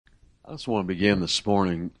I just want to begin this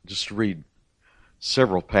morning just to read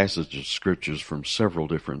several passages of scriptures from several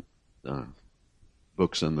different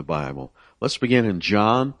books in the Bible. Let's begin in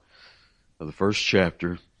John, the first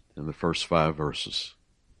chapter, and the first 5 verses.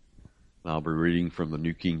 I'll be reading from the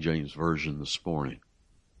New King James Version this morning.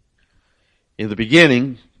 In the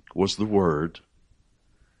beginning was the Word,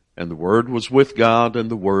 and the Word was with God,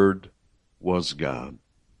 and the Word was God.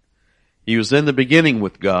 He was in the beginning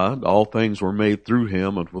with God. All things were made through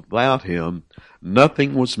him, and without him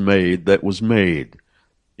nothing was made that was made.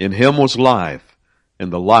 In him was life,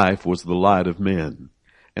 and the life was the light of men.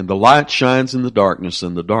 And the light shines in the darkness,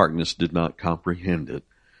 and the darkness did not comprehend it.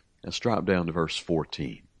 Let's drop down to verse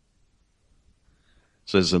 14. It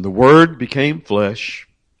says, And the Word became flesh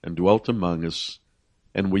and dwelt among us,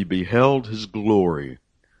 and we beheld his glory,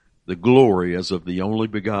 the glory as of the only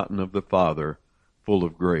begotten of the Father, full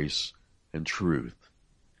of grace and truth.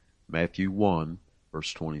 Matthew 1,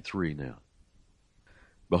 verse 23 now.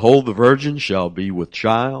 Behold, the virgin shall be with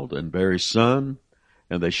child and bear a son,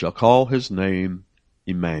 and they shall call his name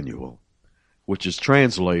Emmanuel, which is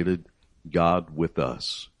translated God with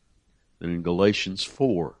us. Then in Galatians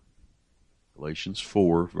 4,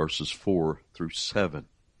 verses 4 through 7.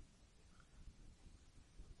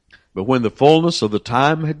 But when the fullness of the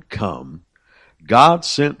time had come, God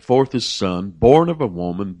sent forth his Son, born of a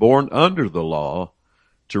woman, born under the law,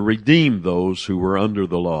 to redeem those who were under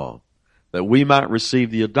the law, that we might receive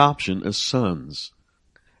the adoption as sons.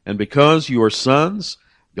 And because you are sons,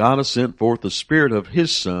 God has sent forth the Spirit of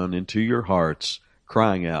his Son into your hearts,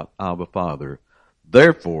 crying out, Abba, Father.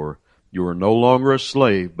 Therefore, you are no longer a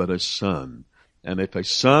slave, but a son. And if a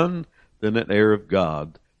son, then an heir of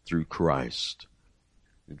God through Christ.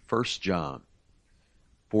 In 1 John,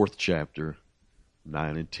 4th chapter,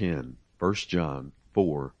 9 and 10. 1 John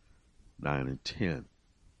 4, 9 and 10.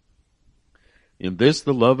 In this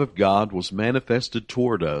the love of God was manifested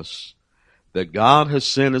toward us, that God has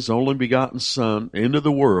sent his only begotten Son into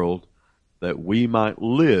the world, that we might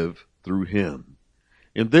live through him.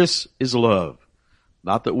 In this is love,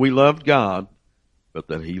 not that we loved God, but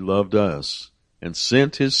that he loved us, and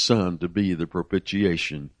sent his Son to be the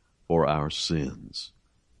propitiation for our sins.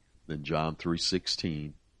 Then John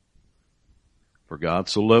 3:16. For God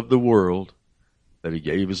so loved the world that he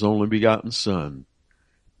gave his only begotten Son,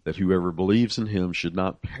 that whoever believes in him should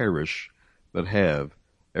not perish, but have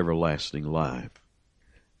everlasting life.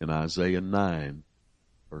 In Isaiah 9,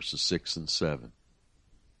 verses 6 and 7.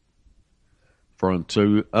 For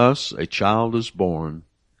unto us a child is born,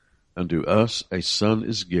 unto us a son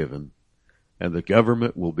is given, and the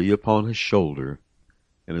government will be upon his shoulder,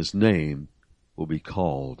 and his name will be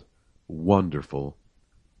called Wonderful,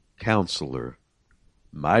 Counselor,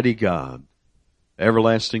 Mighty God,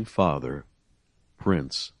 Everlasting Father,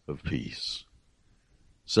 Prince of Peace.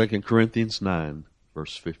 2 Corinthians 9,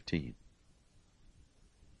 verse 15.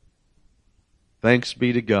 Thanks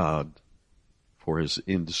be to God for his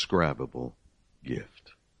indescribable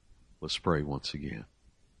gift. Let's pray once again.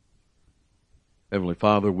 Heavenly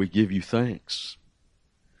Father, we give you thanks.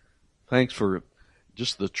 Thanks for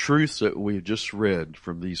just the truths that we've just read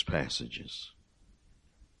from these passages.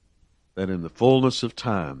 That in the fullness of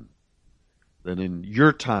time, that in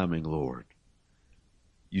your timing, Lord,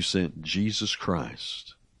 you sent Jesus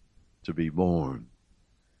Christ to be born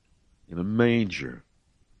in a manger,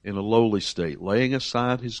 in a lowly state, laying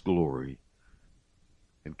aside his glory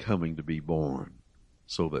and coming to be born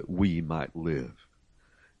so that we might live.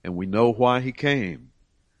 And we know why he came,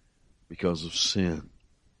 because of sin.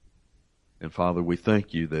 And Father, we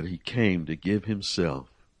thank you that he came to give himself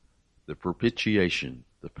the propitiation,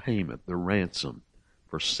 the payment, the ransom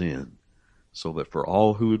for sin, so that for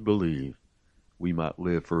all who would believe, we might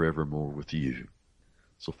live forevermore with you.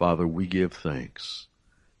 So, Father, we give thanks.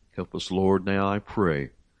 Help us, Lord, now I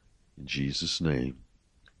pray. In Jesus' name,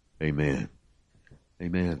 amen.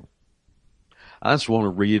 Amen. I just want to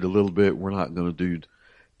read a little bit. We're not going to do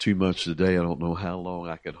too much today. I don't know how long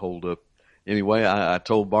I could hold up. Anyway, I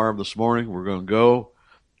told Barb this morning we're going to go,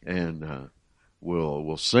 and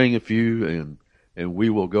we'll sing a few, and we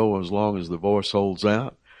will go as long as the voice holds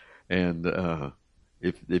out. And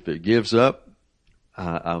if it gives up,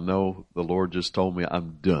 I know the Lord just told me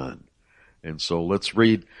I'm done. And so let's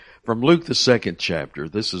read from Luke, the 2nd chapter.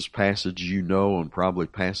 This is passage you know, and probably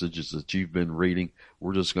passages that you've been reading.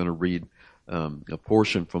 We're just going to read a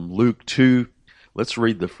portion from Luke 2. Let's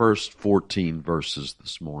read the first 14 verses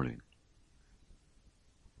this morning.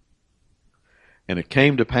 And it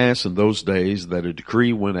came to pass in those days that a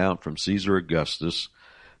decree went out from Caesar Augustus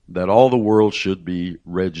that all the world should be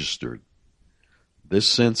registered. This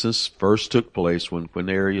census first took place when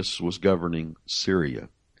Quirinius was governing Syria.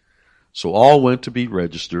 So all went to be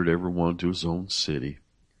registered, every one to his own city.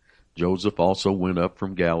 Joseph also went up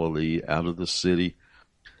from Galilee out of the city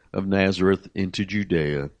of Nazareth into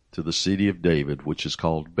Judea to the city of David, which is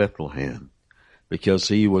called Bethlehem, because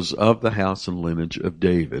he was of the house and lineage of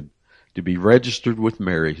David, to be registered with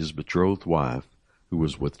Mary, his betrothed wife, who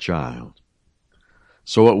was with child.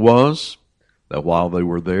 So it was that while they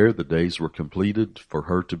were there, the days were completed for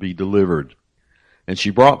her to be delivered. And she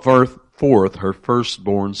brought forth her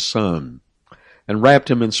firstborn son, and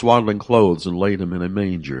wrapped him in swaddling clothes, and laid him in a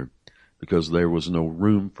manger, because there was no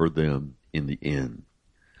room for them in the inn.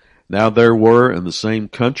 Now there were in the same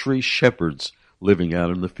country shepherds living out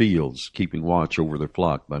in the fields, keeping watch over their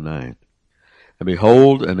flock by night. And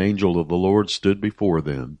behold, an angel of the Lord stood before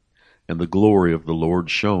them, and the glory of the Lord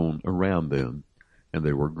shone around them, and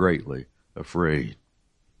they were greatly afraid.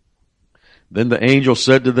 Then the angel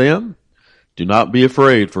said to them, Do not be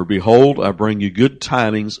afraid, for behold, I bring you good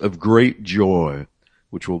tidings of great joy,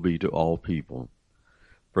 which will be to all people.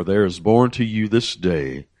 For there is born to you this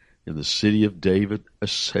day in the city of David a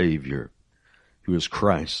Savior, who is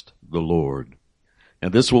Christ the Lord.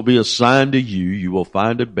 And this will be a sign to you. You will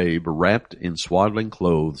find a babe wrapped in swaddling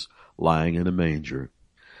clothes, lying in a manger.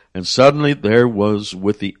 And suddenly there was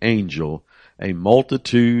with the angel a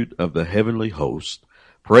multitude of the heavenly host,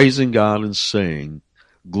 praising God and saying,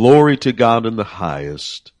 Glory to God in the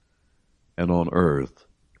highest, and on earth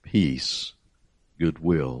peace,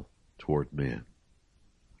 goodwill toward men.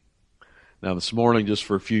 Now this morning, just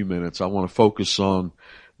for a few minutes, I want to focus on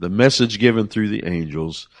the message given through the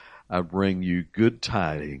angels. I bring you good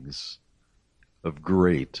tidings of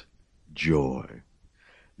great joy.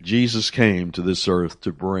 Jesus came to this earth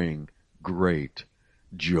to bring great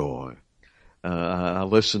joy. I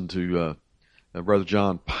listened to Brother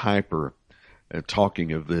John Piper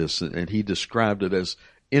talking of this, and he described it as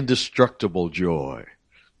indestructible joy.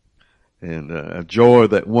 And a joy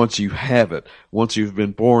that once you have it, once you've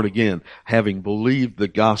been born again, having believed the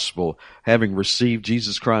gospel, having received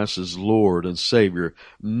Jesus Christ as Lord and Savior,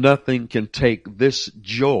 nothing can take this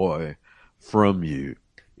joy from you.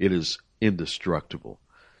 It is indestructible.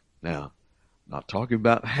 Now, not talking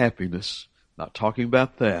about happiness, not talking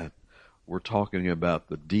about that. We're talking about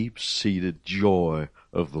the deep-seated joy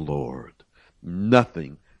of the Lord.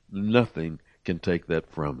 Nothing can take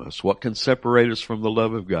that from us. What can separate us from the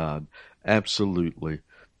love of God? Absolutely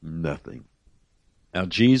nothing. Now,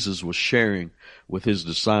 Jesus was sharing with his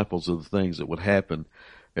disciples of the things that would happen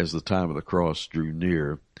as the time of the cross drew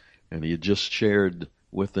near. And he had just shared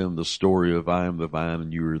with them the story of I am the vine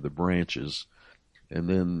and you are the branches. And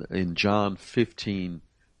then in John 15,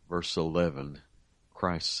 verse 11,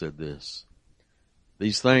 Christ said this,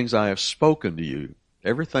 These things I have spoken to you.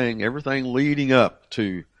 Everything leading up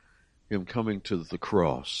to him coming to the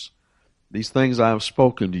cross. These things I have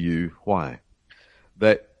spoken to you. Why?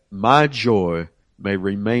 That my joy may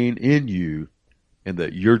remain in you and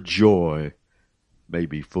that your joy may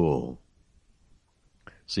be full.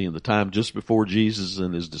 See, in the time just before Jesus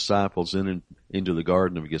and his disciples entered into the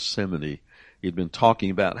Garden of Gethsemane, he'd been talking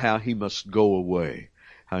about how he must go away,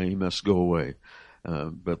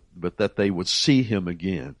 but that they would see him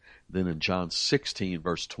again. Then in John 16,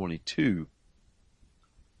 verse 22,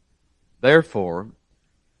 Therefore,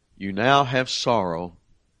 you now have sorrow,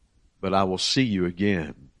 but I will see you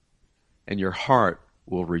again, and your heart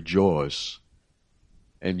will rejoice,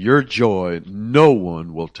 and your joy no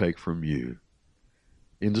one will take from you.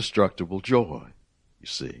 Indestructible joy, you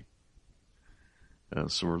see.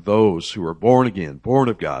 And so for those who are born again, born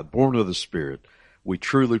of God, born of the Spirit, we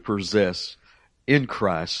truly possess in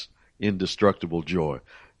Christ indestructible joy.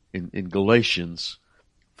 In Galatians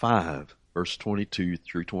 5, verse 22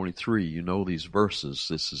 through 23, you know these verses.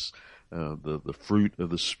 This is the fruit of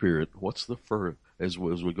the Spirit. What's the fruit as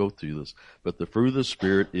we go through this? But the fruit of the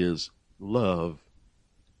Spirit is love,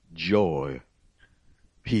 joy,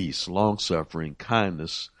 peace, long-suffering,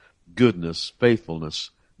 kindness, goodness, faithfulness,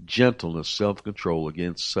 gentleness, self-control.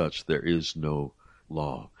 Against such there is no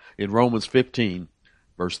law. In Romans 15,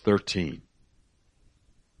 verse 13,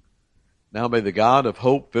 Now may the God of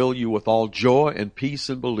hope fill you with all joy and peace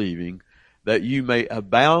in believing, that you may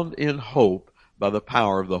abound in hope by the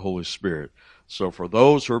power of the Holy Spirit. So for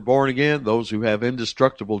those who are born again, those who have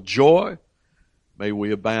indestructible joy, may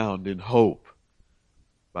we abound in hope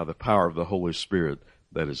by the power of the Holy Spirit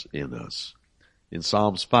that is in us. In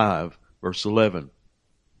Psalms 5, verse 11,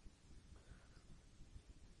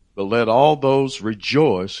 But let all those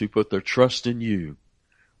rejoice who put their trust in you.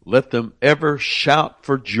 Let them ever shout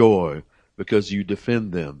for joy because you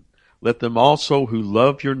defend them. Let them also who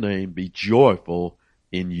love your name be joyful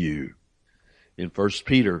in you. In 1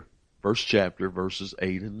 Peter first chapter, verses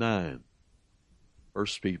 8 and 9.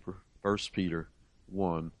 First Peter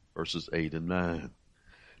 1, verses 8 and 9.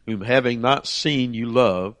 Whom having not seen you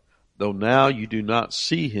love, though now you do not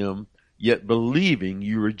see him, yet believing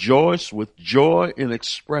you rejoice with joy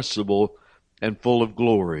inexpressible and full of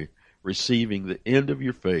glory, receiving the end of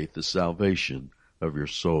your faith, the salvation of your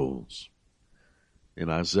souls. In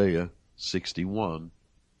Isaiah 61,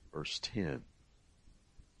 verse 10.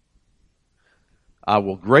 I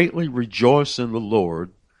will greatly rejoice in the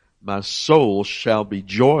Lord. My soul shall be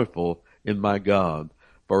joyful in my God,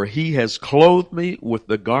 for he has clothed me with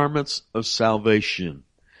the garments of salvation.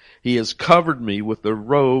 He has covered me with the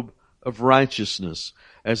robe of righteousness,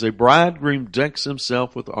 as a bridegroom decks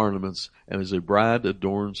himself with ornaments, and as a bride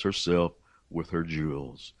adorns herself with her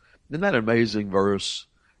jewels. Isn't that an amazing verse,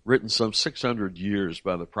 written some 600 years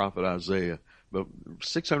by the prophet Isaiah, but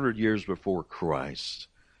 600 years before Christ?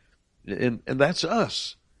 And that's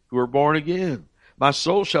us who are born again. My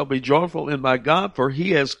soul shall be joyful in my God, for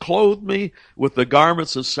he has clothed me with the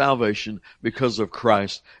garments of salvation because of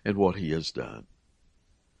Christ and what he has done.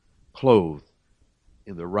 Clothed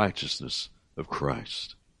in the righteousness of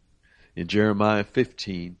Christ. In Jeremiah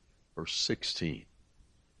 15, verse 16.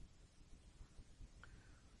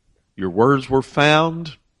 Your words were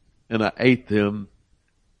found, and I ate them,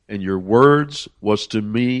 and your words was to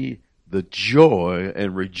me the joy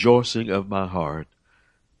and rejoicing of my heart,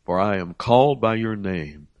 for I am called by your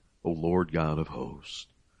name, O Lord God of hosts.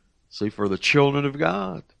 See, for the children of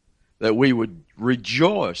God, that we would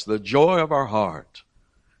rejoice, the joy of our heart,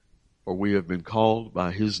 for we have been called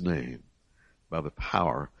by his name, by the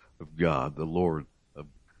power of God, the Lord of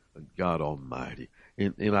God Almighty.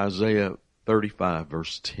 In Isaiah 35,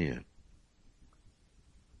 verse 10.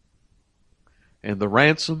 And the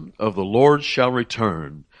ransom of the Lord shall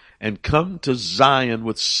return, and come to Zion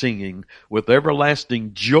with singing, with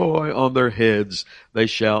everlasting joy on their heads. They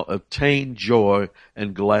shall obtain joy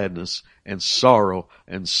and gladness, and sorrow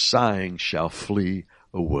and sighing shall flee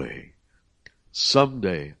away.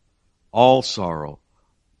 Someday, all sorrow,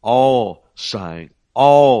 all sighing,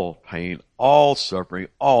 all pain, all suffering,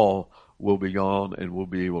 all will be gone, and we'll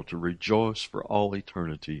be able to rejoice for all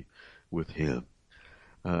eternity with him.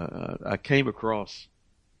 I came across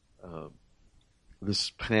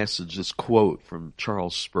this passage, this quote from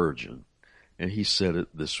Charles Spurgeon, and he said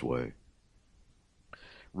it this way.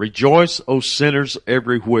 Rejoice, O sinners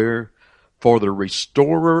everywhere, for the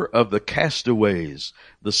restorer of the castaways,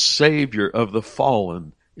 the Savior of the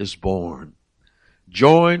fallen, is born.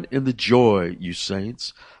 Join in the joy, you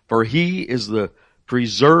saints, for he is the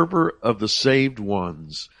preserver of the saved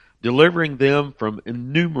ones, delivering them from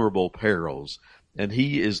innumerable perils, and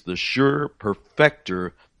he is the sure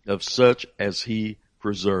perfecter of such as he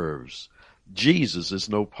preserves. Jesus is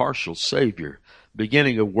no partial Savior,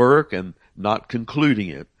 beginning a work and not concluding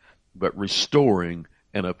it, but restoring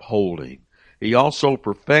and upholding. He also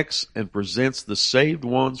perfects and presents the saved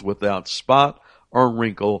ones without spot or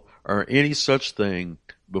wrinkle or any such thing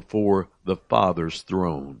before the Father's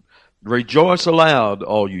throne. Rejoice aloud,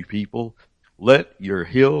 all you people. Let your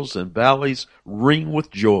hills and valleys ring with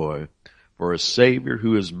joy, for a Savior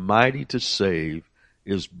who is mighty to save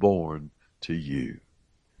is born to you.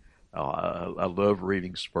 I love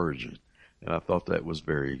reading Spurgeon, and I thought that was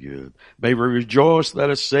very good. May we rejoice that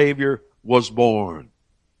a Savior was born.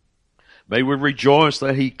 May we rejoice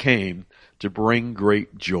that he came to bring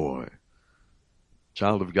great joy.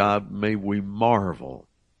 Child of God, may we marvel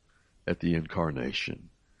at the incarnation.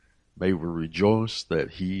 May we rejoice that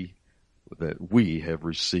we have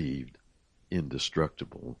received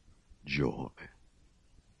indestructible joy.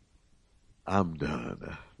 I'm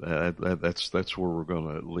done. That's where we're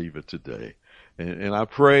going to leave it today. And I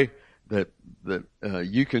pray that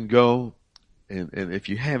you can go, and if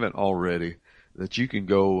you haven't already, that you can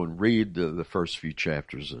go and read the first few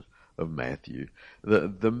chapters of Matthew.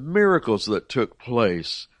 The miracles that took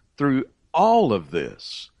place through all of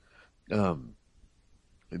this.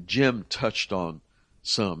 Jim touched on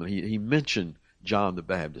some, and he mentioned John the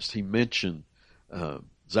Baptist. He mentioned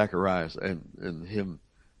Zacharias and him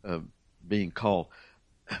being called.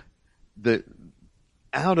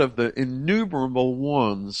 Out of the innumerable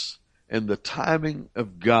ones and the timing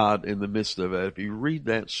of God in the midst of it, if you read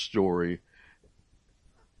that story,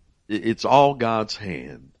 it's all God's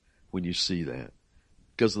hand when you see that.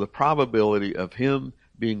 Because of the probability of him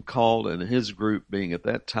being called and his group being at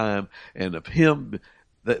that time, and of him,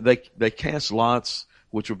 they cast lots,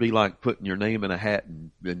 which would be like putting your name in a hat,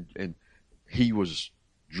 and he was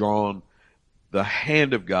drawn. The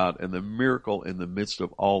hand of God and the miracle in the midst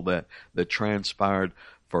of all that transpired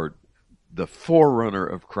for the forerunner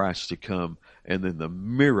of Christ to come and then the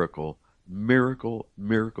miracle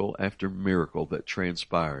after miracle that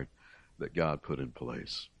transpired that God put in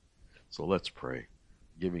place. So let's pray,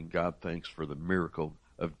 giving God thanks for the miracle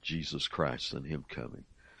of Jesus Christ and Him coming.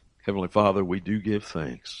 Heavenly Father, we do give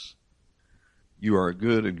thanks. You are a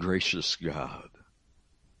good and gracious God,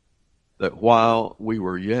 that while we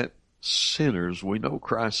were yet sinners, we know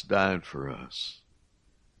Christ died for us.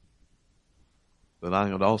 But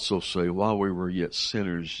I would also say, while we were yet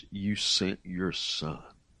sinners, you sent your Son,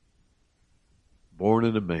 born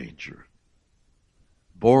in a manger,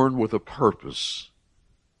 born with a purpose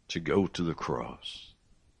to go to the cross.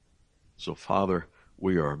 So, Father,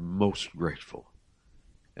 we are most grateful.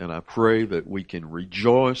 And I pray that we can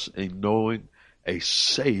rejoice in knowing a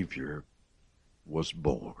Savior was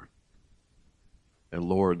born. And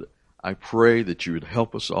Lord, I pray that you would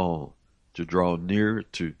help us all to draw near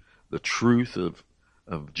to the truth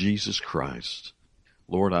of Jesus Christ.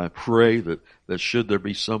 Lord, I pray that should there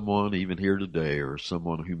be someone even here today or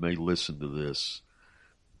someone who may listen to this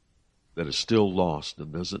that is still lost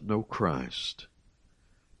and doesn't know Christ,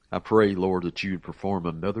 I pray, Lord, that you would perform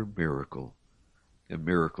another miracle, a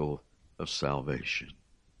miracle of salvation.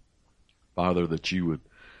 Father, that you would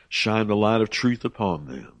shine the light of truth upon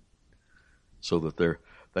them so that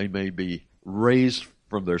they may be raised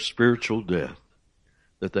from their spiritual death,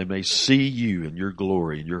 that they may see you in your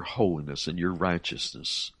glory and your holiness and your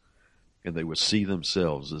righteousness, and they would see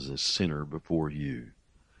themselves as a sinner before you.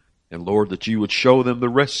 And Lord, that you would show them the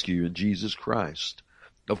rescue in Jesus Christ,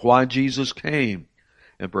 of why Jesus came,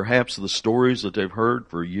 and perhaps the stories that they've heard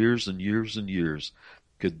for years and years and years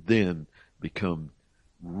could then become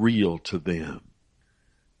real to them.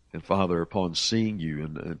 And Father, upon seeing you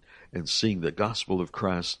and seeing the gospel of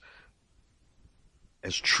Christ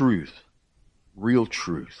as truth, real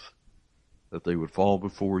truth, that they would fall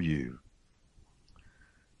before you,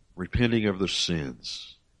 repenting of their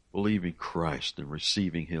sins, believing Christ and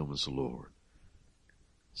receiving Him as Lord.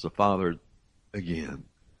 So Father, again,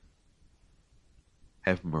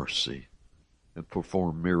 have mercy and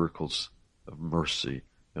perform miracles of mercy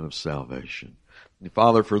and of salvation. And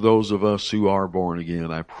Father, for those of us who are born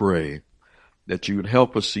again, I pray that you would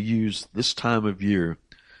help us to use this time of year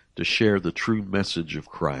to share the true message of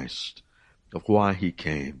Christ, of why He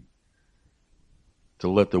came, to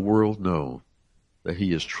let the world know that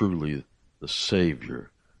He is truly the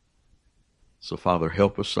Savior. So Father,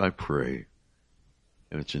 help us, I pray.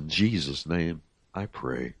 And it's in Jesus' name I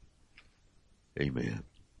pray. Amen.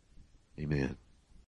 Amen.